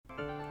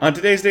On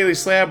today's Daily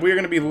Slab, we are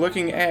going to be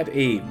looking at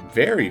a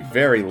very,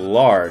 very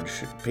large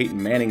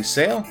Peyton Manning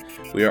sale.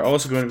 We are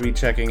also going to be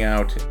checking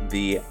out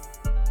the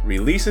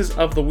releases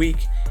of the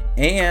week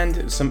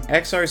and some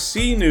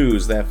XRC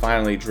news that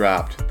finally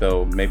dropped,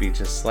 though maybe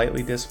just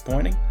slightly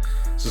disappointing.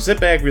 So sit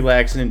back,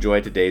 relax, and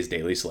enjoy today's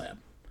Daily Slab.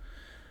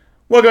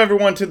 Welcome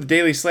everyone to the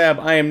Daily Slab.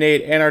 I am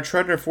Nate, and our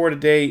treasure for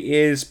today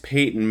is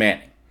Peyton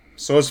Manning.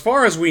 So as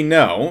far as we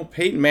know,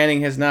 Peyton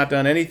Manning has not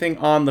done anything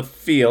on the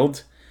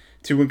field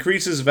to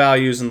increase his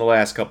values in the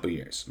last couple of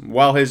years.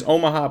 While his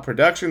Omaha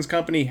Productions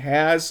company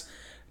has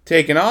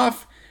taken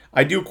off,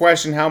 I do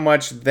question how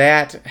much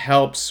that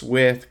helps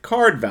with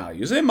card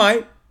values. It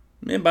might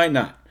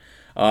not.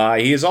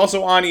 He is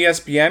also on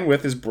ESPN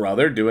with his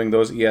brother doing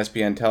those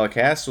ESPN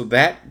telecasts, so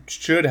that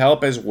should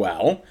help as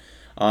well.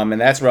 And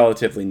that's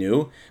relatively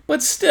new.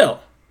 But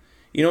still,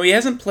 he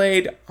hasn't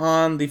played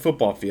on the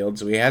football field,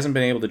 so he hasn't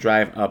been able to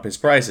drive up his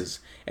prices.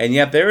 And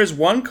yet there is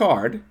one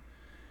card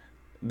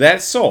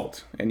that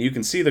sold, and you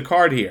can see the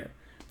card here,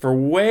 for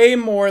way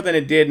more than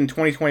it did in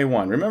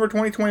 2021. Remember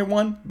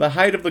 2021? The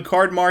height of the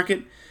card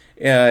market?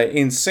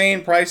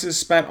 Insane prices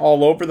spent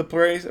all over the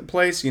place.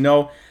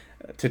 Tatis,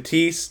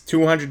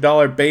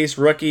 $200 base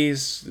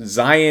rookies,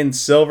 Zion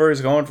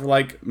silvers going for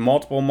like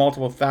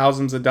multiple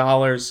thousands of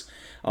dollars.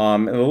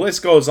 And the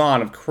list goes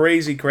on of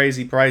crazy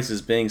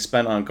prices being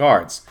spent on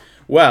cards.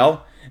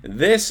 Well,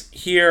 this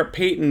here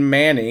Peyton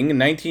Manning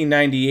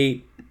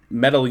 1998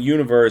 Metal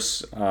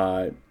Universe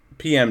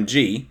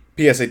PMG,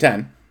 PSA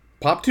 10,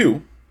 Pop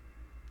 2.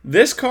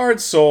 This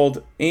card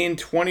sold in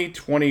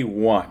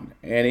 2021,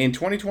 and in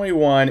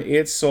 2021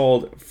 it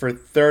sold for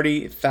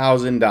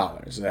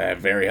 $30,000. A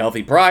very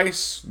healthy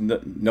price,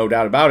 no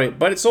doubt about it,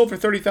 but it sold for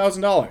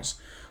 $30,000.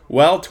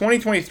 Well,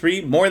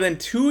 2023, more than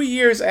 2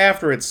 years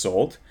after it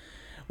sold,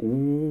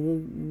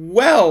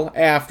 well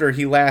after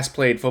he last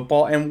played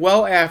football and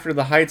well after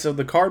the heights of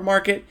the card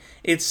market,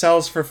 it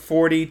sells for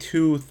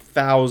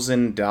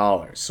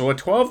 $42,000. So a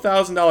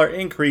 $12,000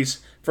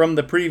 increase from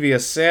the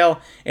previous sale,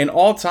 and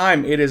all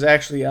time it is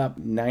actually up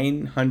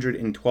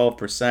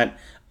 912%,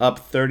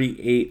 up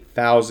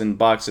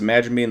 $38,000.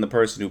 Imagine being the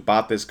person who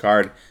bought this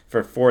card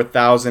for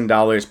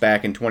 $4,000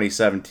 back in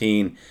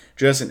 2017.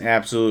 Just an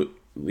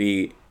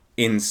absolutely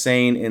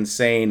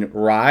insane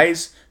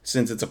rise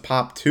since it's a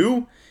Pop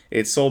 2.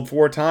 It's sold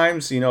 4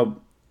 times.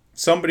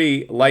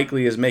 Somebody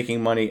likely is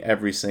making money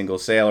every single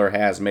sale or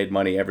has made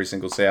money every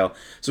single sale.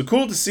 So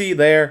cool to see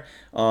there.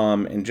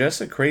 And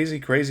just a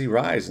crazy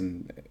rise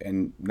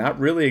and not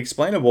really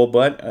explainable,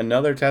 but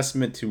another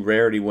testament to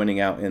rarity winning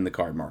out in the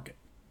card market.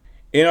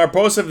 In our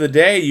post of the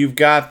day, you've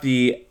got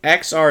the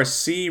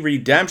XRC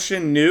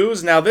redemption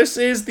news. Now, this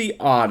is the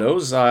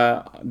autos.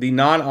 The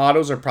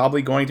non-autos are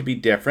probably going to be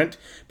different.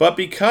 But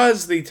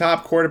because the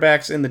top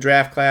quarterbacks in the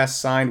draft class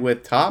signed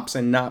with Topps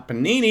and not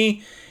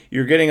Panini,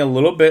 you're getting a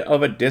little bit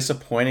of a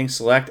disappointing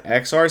select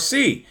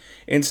XRC.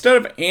 Instead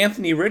of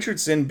Anthony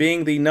Richardson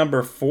being the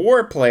number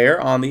 4 player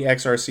on the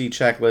XRC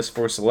checklist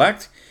for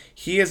select,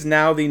 he is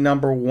now the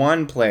number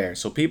 1 player.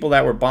 So people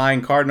that were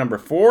buying card number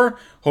 4,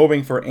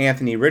 hoping for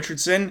Anthony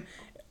Richardson,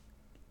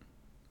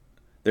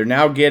 they're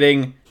now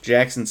getting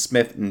Jackson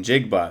Smith and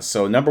Jigba.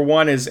 So number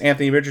 1 is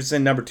Anthony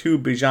Richardson. Number 2,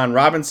 Bijan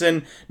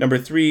Robinson. Number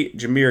 3,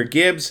 Jahmyr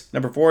Gibbs.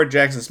 Number 4,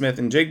 Jackson Smith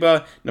and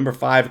Jigba. Number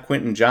 5,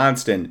 Quentin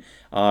Johnston.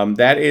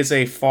 That is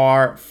a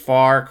far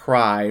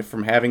cry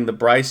from having the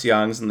Bryce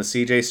Youngs and the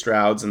CJ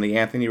Strouds and the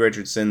Anthony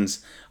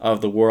Richardsons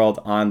of the world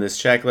on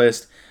this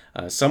checklist.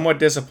 Somewhat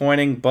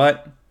disappointing,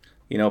 but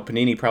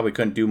Panini probably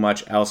couldn't do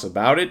much else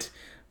about it.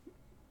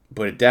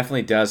 But it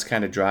definitely does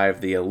kind of drive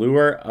the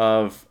allure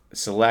of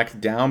select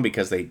down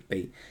because they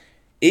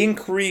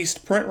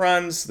increased print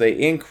runs, they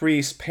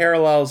increased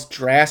parallels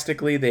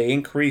drastically, they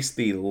increased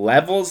the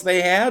levels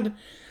they had.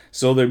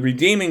 So the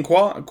redeeming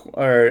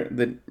or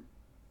the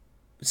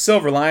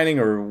silver lining,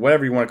 or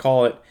whatever you want to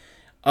call it,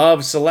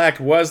 of select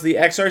was the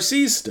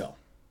XRCs still.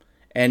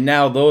 And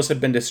now those have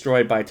been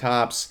destroyed by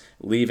Topps,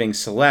 leaving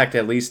select,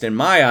 at least in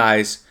my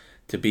eyes,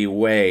 to be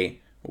way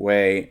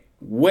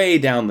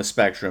down the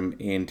spectrum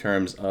in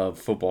terms of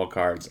football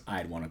cards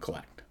I'd want to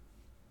collect.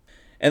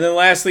 And then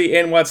lastly,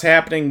 in what's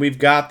happening, we've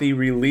got the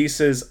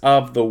releases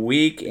of the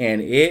week,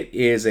 and it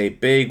is a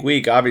big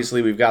week.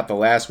 Obviously, we've got the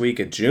last week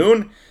of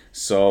June,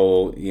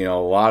 so a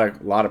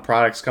lot of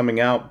products coming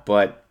out,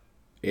 but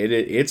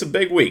it's a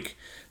big week.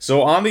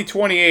 So on the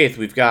 28th,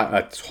 we've got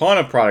a ton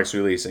of products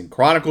releasing.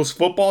 Chronicles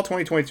Football,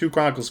 2022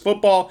 Chronicles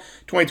Football,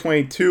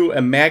 2022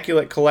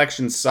 Immaculate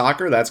Collection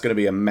Soccer, that's going to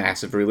be a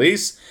massive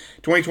release.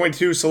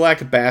 2022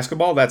 Select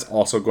Basketball, that's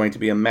also going to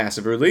be a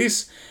massive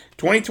release.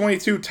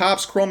 2022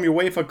 Topps Chrome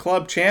UEFA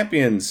Club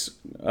Champions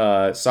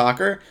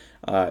Soccer.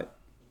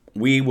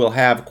 We will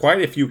have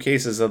quite a few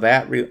cases of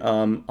that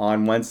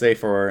on Wednesday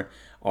for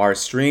our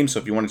stream. So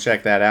if you want to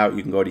check that out,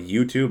 you can go to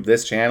YouTube,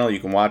 this channel. You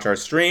can watch our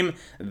stream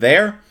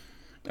there.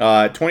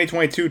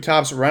 2022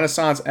 Topps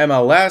Renaissance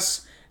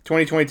MLS.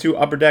 2022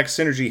 Upper Deck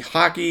Synergy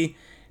Hockey.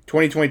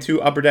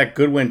 2022 Upper Deck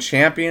Goodwin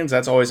Champions.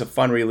 That's always a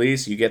fun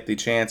release. You get the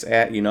chance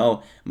at,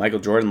 Michael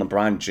Jordan,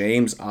 LeBron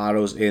James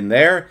autos in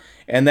there.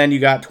 And then you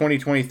got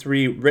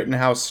 2023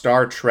 Rittenhouse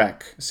Star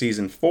Trek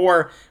Season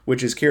 4,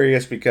 which is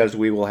curious because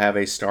we will have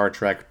a Star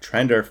Trek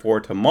trender for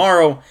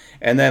tomorrow.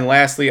 And then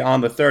lastly,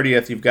 on the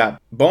 30th, you've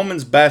got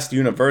Bowman's Best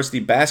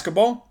University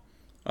Basketball.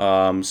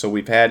 So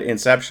we've had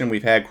Inception,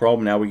 we've had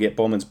Chrome, now we get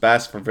Bowman's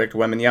Best for Victor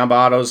Wembanyama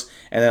autos,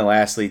 and then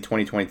lastly,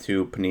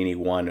 2022 Panini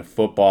 1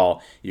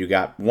 Football. You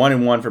got 1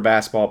 and 1 for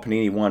basketball,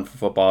 Panini 1 for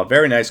football.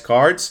 Very nice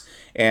cards,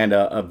 and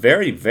a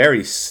very,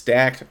 very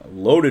stacked,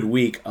 loaded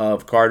week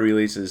of card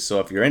releases. So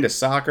if you're into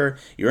soccer,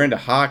 you're into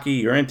hockey,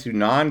 you're into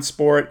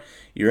non-sport,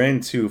 you're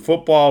into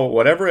football,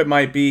 whatever it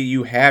might be,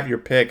 you have your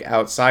pick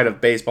outside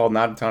of baseball.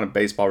 Not a ton of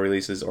baseball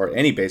releases or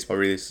any baseball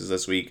releases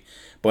this week,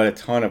 but a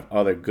ton of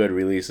other good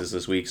releases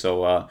this week.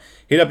 So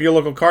hit up your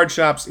local card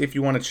shops if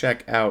you want to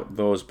check out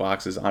those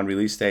boxes on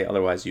release day.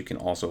 Otherwise, you can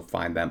also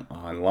find them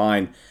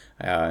online.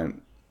 Have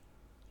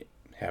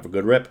a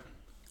good rip.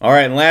 All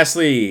right, and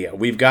lastly,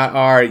 we've got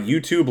our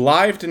YouTube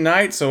Live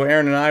tonight. So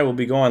Aaron and I will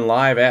be going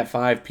live at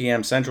 5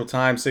 p.m. Central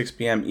Time, 6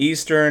 p.m.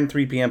 Eastern,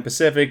 3 p.m.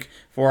 Pacific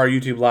for our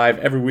YouTube Live.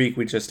 Every week,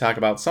 we just talk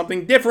about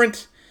something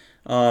different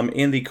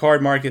in the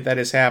card market that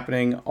is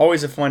happening.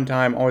 Always a fun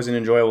time, always an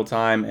enjoyable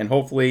time, and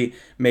hopefully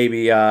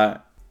maybe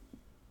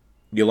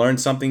you learned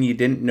something you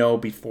didn't know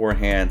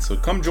beforehand. So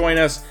come join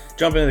us,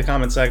 jump into the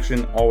comment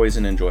section, always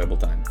an enjoyable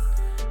time.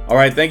 All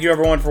right, thank you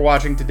everyone for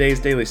watching today's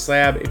Daily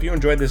Slab. If you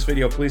enjoyed this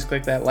video, please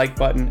click that like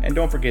button, and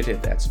don't forget to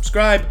hit that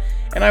subscribe,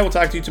 and I will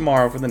talk to you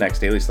tomorrow for the next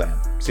Daily Slab.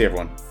 See you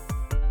everyone.